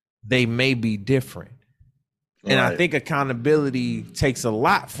because they may be different. And I think accountability takes a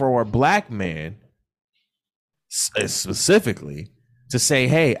lot for a black man specifically to say,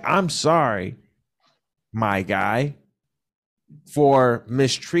 hey, I'm sorry, my guy, for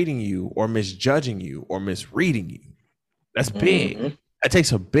mistreating you or misjudging you or misreading you. That's big. That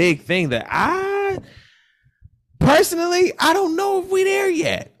takes a big thing that I personally, I don't know if we're there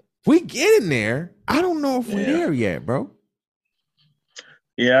yet. We get in there. I don't know if we're there yet, bro.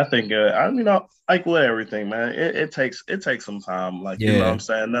 Yeah, I think like with everything, man, it takes some time. Like you know what I'm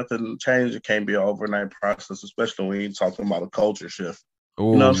saying, nothing change. It can't be an overnight process, especially when you're talking about a culture shift.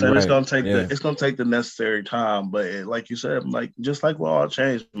 Ooh, you know what I'm saying? Right. It's gonna take the necessary time. But like you said, like just like with all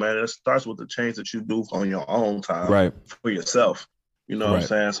change, man, it starts with the change that you do on your own time, right, for yourself. You know what I'm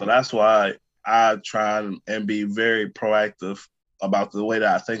saying? So that's why I try and be very proactive about the way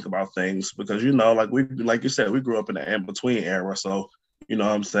that I think about things, because like you said, we grew up in the in between era, so. You know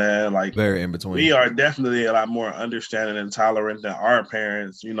what I'm saying? Like, very in between. We are definitely a lot more understanding and tolerant than our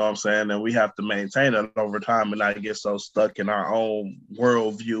parents, you know what I'm saying? And we have to maintain it over time and not get so stuck in our own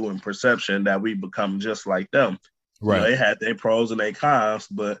worldview and perception that we become just like them. Right. They had their pros and their cons,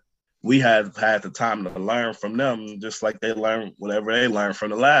 but we have had the time to learn from them, just like they learned whatever they learned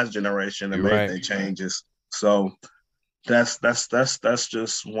from the last generation and made their changes. So that's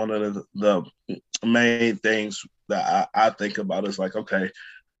just one of the main things that I think about. Is like, okay,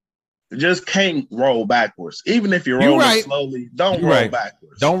 just can't roll backwards. Even if you're rolling slowly, don't roll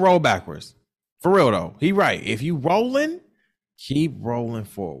backwards. Don't roll backwards. For real though, he right. If you rolling, keep rolling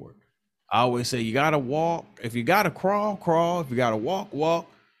forward. I always say you gotta walk. If you gotta crawl, crawl. If you gotta walk, walk.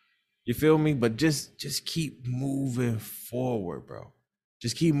 You feel me? But just keep moving forward, bro.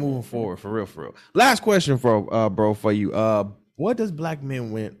 Just keep moving forward, for real, for real. Last question for for you. What does black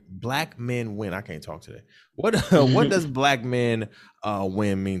men win? Black men win. I can't talk today. What does black men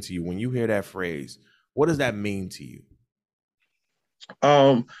win mean to you? When you hear that phrase, what does that mean to you?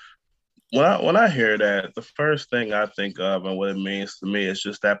 When I hear that, the first thing I think of and what it means to me is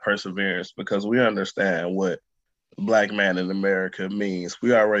just that perseverance, because we understand what black man in America means.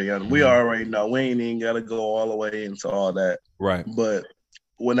 We already know. We ain't even gotta go all the way into all that. Right. But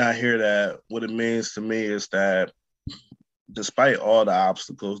when I hear that, what it means to me is that despite all the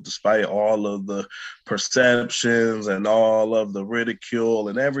obstacles, despite all of the perceptions and all of the ridicule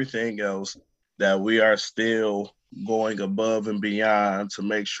and everything else, that we are still going above and beyond to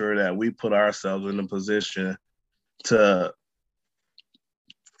make sure that we put ourselves in a position to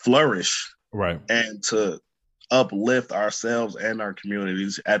flourish, right, and to uplift ourselves and our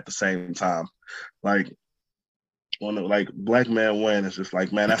communities at the same time. Like, when black man win, it's just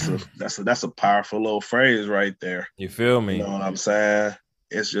like, man, that's a powerful little phrase right there. You feel me? You know what I'm saying?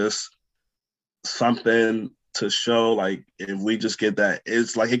 It's just something to show, like, if we just get that,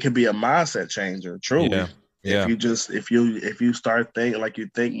 it's like it could be a mindset changer, truly. Yeah. If you start thinking, like, you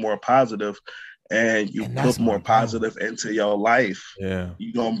think more positive and you put more positive into your life,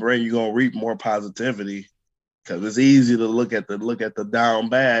 you're gonna reap more positivity. because it's easy to look at the down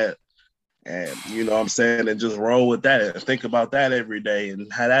bad, and you know what I'm saying, and just roll with that and think about that every day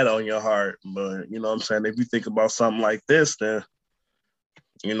and have that on your heart. But you know what I'm saying, if you think about something like this, then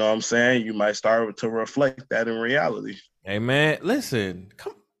you know what I'm saying, you might start to reflect that in reality. Hey man, listen,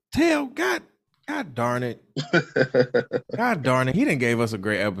 God darn it. God darn it. He didn't gave us a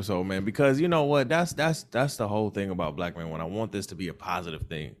great episode, man, because you know what? That's the whole thing about black men. When I want this to be a positive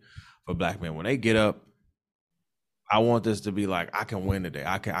thing for black men. When they get up, I want this to be like, I can win today.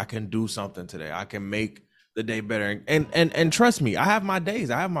 I can do something today. I can make the day better. And trust me, I have my days.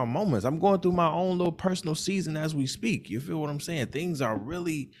 I have my moments. I'm going through my own little personal season as we speak. You feel what I'm saying? Things are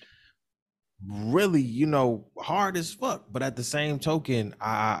really, you know, hard as fuck. But at the same token,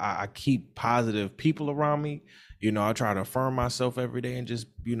 I keep positive people around me. You know, I try to affirm myself every day and just,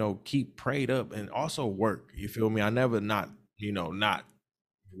 you know, keep prayed up and also work. You feel me? I never not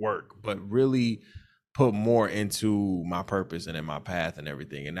work, but really put more into my purpose and in my path and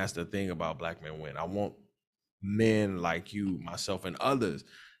everything. And that's the thing about Black Men Win. I want men like you, myself, and others,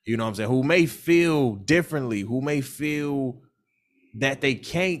 you know what I'm saying, who may feel differently, who may feel that they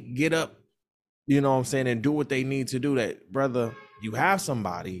can't get up, you know what I'm saying, and do what they need to do. That, brother, you have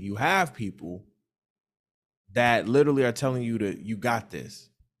somebody, you have people that literally are telling you that you got this.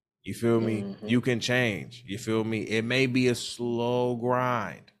 You feel me? Mm-hmm. You can change. You feel me? It may be a slow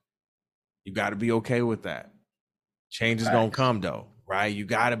grind. You got to be okay with that. Change is going to come though, right? You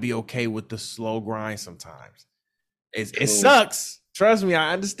got to be okay with the slow grind sometimes. It sucks. Trust me,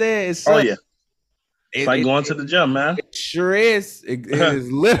 I understand. It sucks. Oh, yeah. It's like going to the gym, man. It sure is. It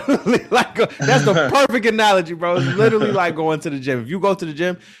is literally like that's the perfect analogy, bro. It's literally like going to the gym. If you go to the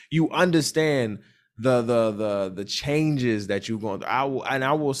gym, you understand the changes that you're going through.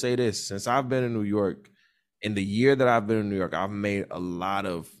 I will say this: since I've been in New York, in the year that I've been in New York, I've made a lot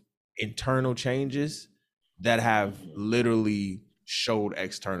of internal changes that have literally showed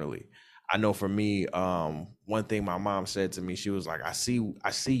externally. I know for me, one thing my mom said to me, she was like, I see you.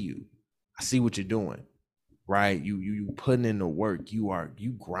 I see what you're doing, right? You putting in the work.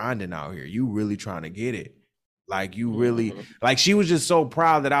 You grinding out here. You really trying to get it. Like you really, like she was just so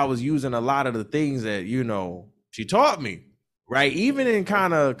proud that I was using a lot of the things that, you know, she taught me, right? Even in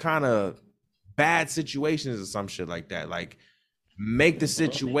kind of bad situations or some shit like that. Like make the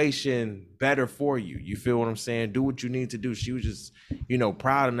situation better for you. You feel what I'm saying? Do what you need to do. She was just, you know,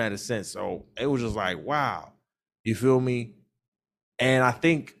 proud in that sense. So it was just like, wow, you feel me? And I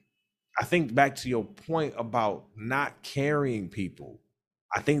think back to your point about not carrying people.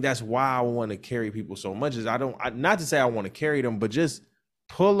 I think that's why I want to carry people so much. Is not to say I want to carry them, but just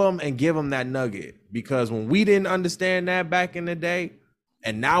pull them and give them that nugget. Because when we didn't understand that back in the day,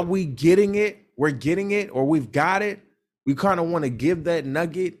 and now we're getting it, or we've got it, we kind of want to give that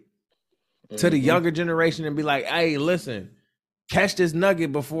nugget to the younger generation and be like, hey, listen, catch this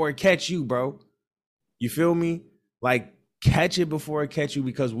nugget before it catch you, bro. You feel me? Like, catch it before it catch you,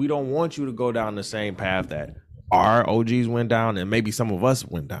 because we don't want you to go down the same path that our OGs went down and maybe some of us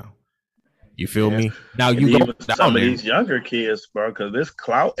went down. You feel me? Now you go even down some there. Of these younger kids, bro, because this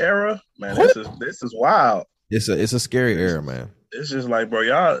clout era, man, this is wild. It's a scary era, man. It's just like, bro,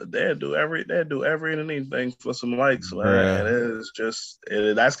 y'all they do every and anything for some likes, man. And it's just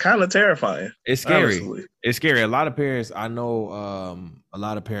that's kind of terrifying. It's scary. Honestly. It's scary. A lot of parents I know, a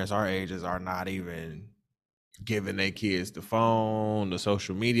lot of parents our ages are not even giving their kids the phone, the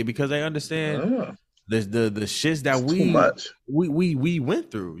social media, because they understand the shits that we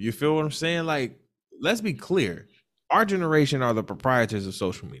went through. You feel what I'm saying? Like, let's be clear. Our generation are the proprietors of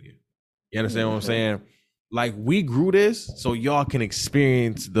social media. You understand what I'm saying? Like, we grew this so y'all can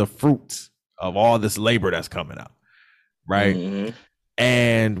experience the fruits of all this labor that's coming out. Right?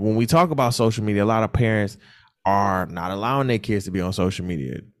 And when we talk about social media, a lot of parents are not allowing their kids to be on social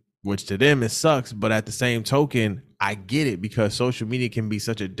media, which to them it sucks. But at the same token, I get it, because social media can be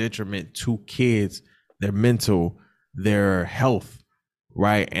such a detriment to kids, their mental, their health,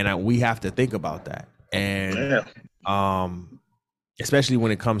 right? And we have to think about that. And especially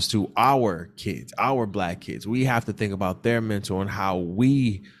when it comes to our kids, our Black kids, we have to think about their mental and how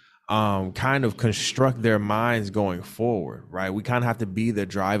we kind of construct their minds going forward, right? We kind of have to be the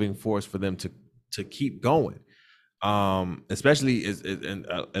driving force for them to keep going. Especially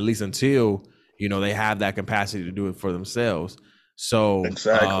at least until, you know, they have that capacity to do it for themselves. So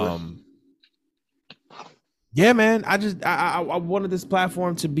exactly. Yeah, man. I wanted this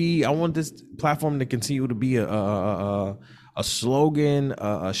platform to be. I want this platform to continue to be a slogan,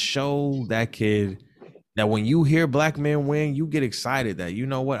 a show that when you hear Black Men Win, you get excited that, you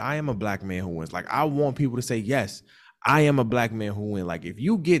know what, I am a Black man who wins. Like, I want people to say, yes, I am a Black man who wins. Like, if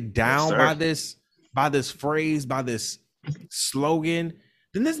you get down by this, by this phrase, by this slogan,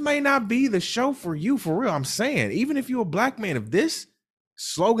 then this may not be the show for you, for real. I'm saying, even if you're a black man, if this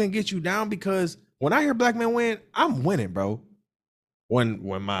slogan gets you down, because when I hear black men win, I'm winning, bro.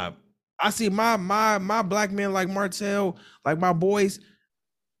 When I see my black men like Martel, like my boys,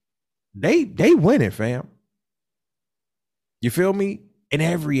 they winning, fam. You feel me? In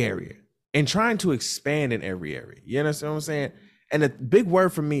every area, and trying to expand in every area. You understand what I'm saying? And the big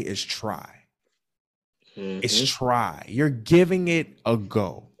word for me is try. It's try. You're giving it a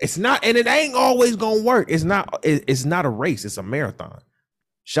go. It's not, and it ain't always gonna work. It's not a race, it's a marathon.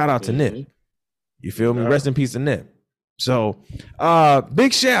 Shout out to Nip. You feel me? Rest in peace to Nip. So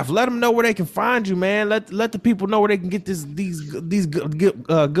Big Chef, let them know where they can find you, man. Let the people know where they can get these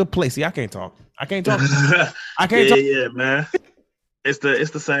good places. See, I can't talk. I can't talk. Yeah, man. It's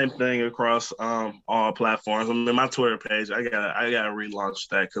the same thing across all platforms. I mean, my Twitter page, I gotta relaunch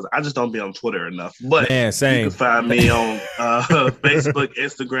that because I just don't be on Twitter enough. But same. You can find me on Facebook,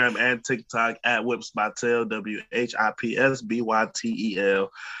 Instagram, and TikTok at Whips by Tel, WHIPSBYTEL.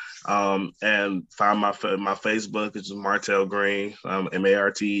 And find my Facebook, which is Martel Green,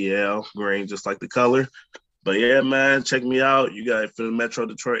 MARTEL Green, just like the color. But yeah, man, check me out. You got for the Metro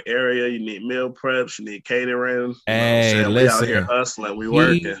Detroit area, you need meal preps, you need catering. Hey, listen, we out here hustling, we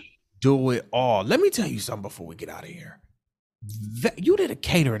working. Do it all. Let me tell you something before we get out of here. You did a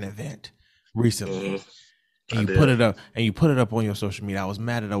catering event recently, and you put it up, on your social media. I was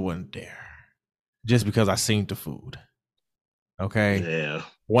mad that I wasn't there, just because I seen the food. Okay. Yeah.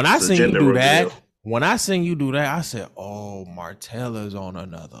 When I seen you do that, I said, "Oh, Martel is on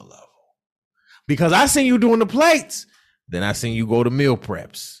another level." Because I seen you doing the plates, then I seen you go to meal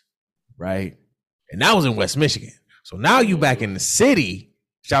preps, right? And that was in West Michigan. So now you back in the city.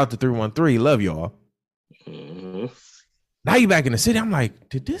 Shout out to 313, love y'all. Now you back in the city. I'm like,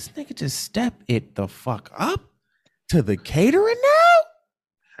 did this nigga just step it the fuck up to the catering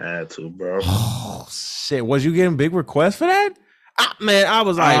now? Had to, bro. Oh shit! Was you getting big requests for that? Man, I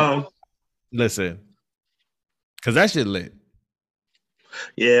was like, listen, because that shit lit.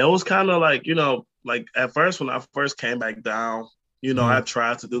 Yeah, it was kind of like, like at first when I first came back down, I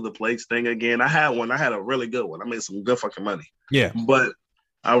tried to do the plates thing again. I had a really good one. I made some good fucking money. Yeah. But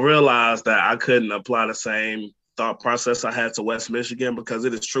I realized that I couldn't apply the same thought process I had to West Michigan because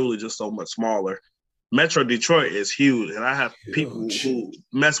it is truly just so much smaller. Metro Detroit is huge, and I have people who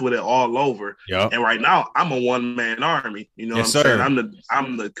mess with it all over. Yep. And right now, I'm a one-man army. You know yes, what I'm sir.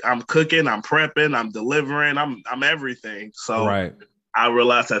 saying? I'm cooking, I'm prepping, I'm delivering, I'm everything. So right. I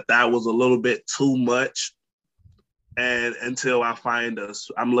realized that was a little bit too much. And until I find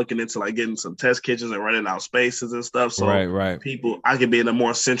I'm looking into like getting some test kitchens and running out spaces and stuff. So right. I can be in a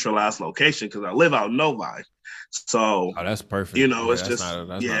more centralized location because I live out in Novi. So that's perfect. It's just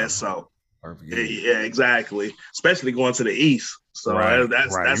so perfect. Yeah, exactly. Especially going to the east. So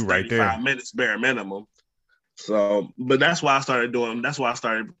that's 35 right minutes bare minimum. So, but that's why I started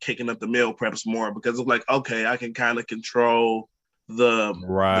kicking up the meal preps more because it's like, okay, I can kind of control the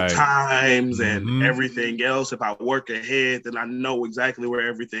times and everything else. If I work ahead, then I know exactly where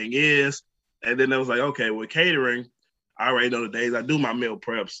everything is. And then it was like, okay, with catering, I already know the days I do my meal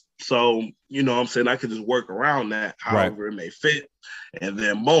preps. So, what I'm saying, I could just work around that however it may fit. And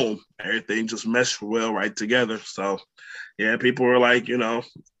then boom, everything just meshed well right together. So yeah, people were like, do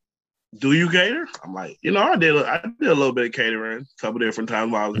you cater? I'm like, I did a little bit of catering a couple different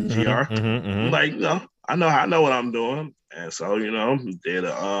times while I was in GR. I'm like, I know what I'm doing. And so, did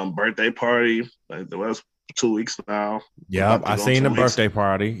a birthday party. Like the last 2 weeks now. Yep, I seen the birthday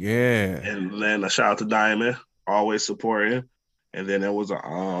party. Yeah. And then a shout out to Diamond, always supporting. And then it was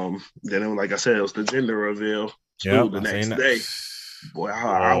like I said, it was the gender reveal the next day. Boy,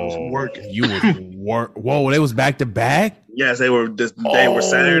 I was working. You was Whoa, they was back to back? Yes, they were. They were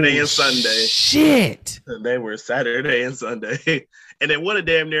Saturday and Sunday. Shit. They were Saturday and Sunday. And then what a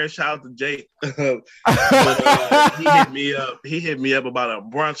damn near shout out to Jake. But, he hit me up about a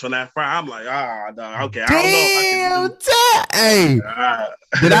brunch on that Friday. I'm like, okay. I don't know if I can do. Hey,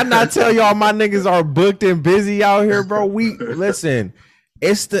 did I not tell y'all my niggas are booked and busy out here, bro? Listen.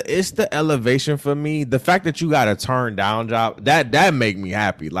 It's the elevation for me. The fact that you got a turn down job that make me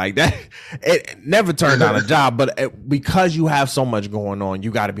happy. Like that, it never turned down a job, but because you have so much going on, you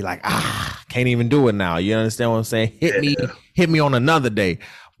got to be like, can't even do it now. You understand what I'm saying? Hit me on another day.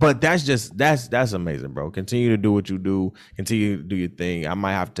 But that's amazing, bro. Continue to do what you do. Continue to do your thing. I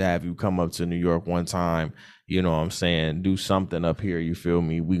might have to have you come up to New York one time. You know what I'm saying? Do something up here. You feel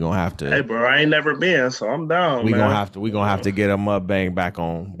me? We gonna have to. Hey, bro, I ain't never been, so I'm down. We gonna have to get a mukbang back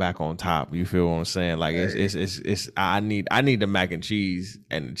on top. You feel what I'm saying? Like it's I need the mac and cheese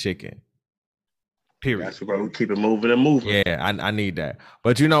and the chicken. Period. That's why we keep it moving and moving. Yeah, I need that.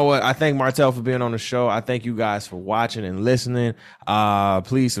 But you know what? I thank Martel for being on the show. I thank you guys for watching and listening.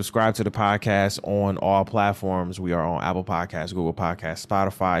 Please subscribe to the podcast on all platforms. We are on Apple Podcasts, Google Podcasts,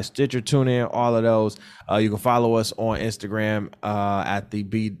 Spotify, Stitcher, TuneIn, all of those. You can follow us on Instagram at the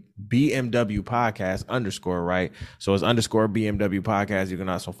BMW podcast _ right? So it's _ BMW podcast. You can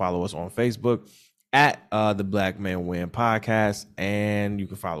also follow us on Facebook at the Black Men Win podcast. And you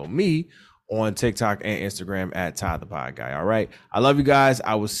can follow me on TikTok and Instagram at Todd the Pod Guy. All right. I love you guys.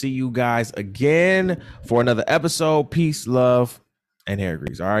 I will see you guys again for another episode. Peace, love, and hair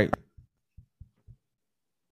grease. All right.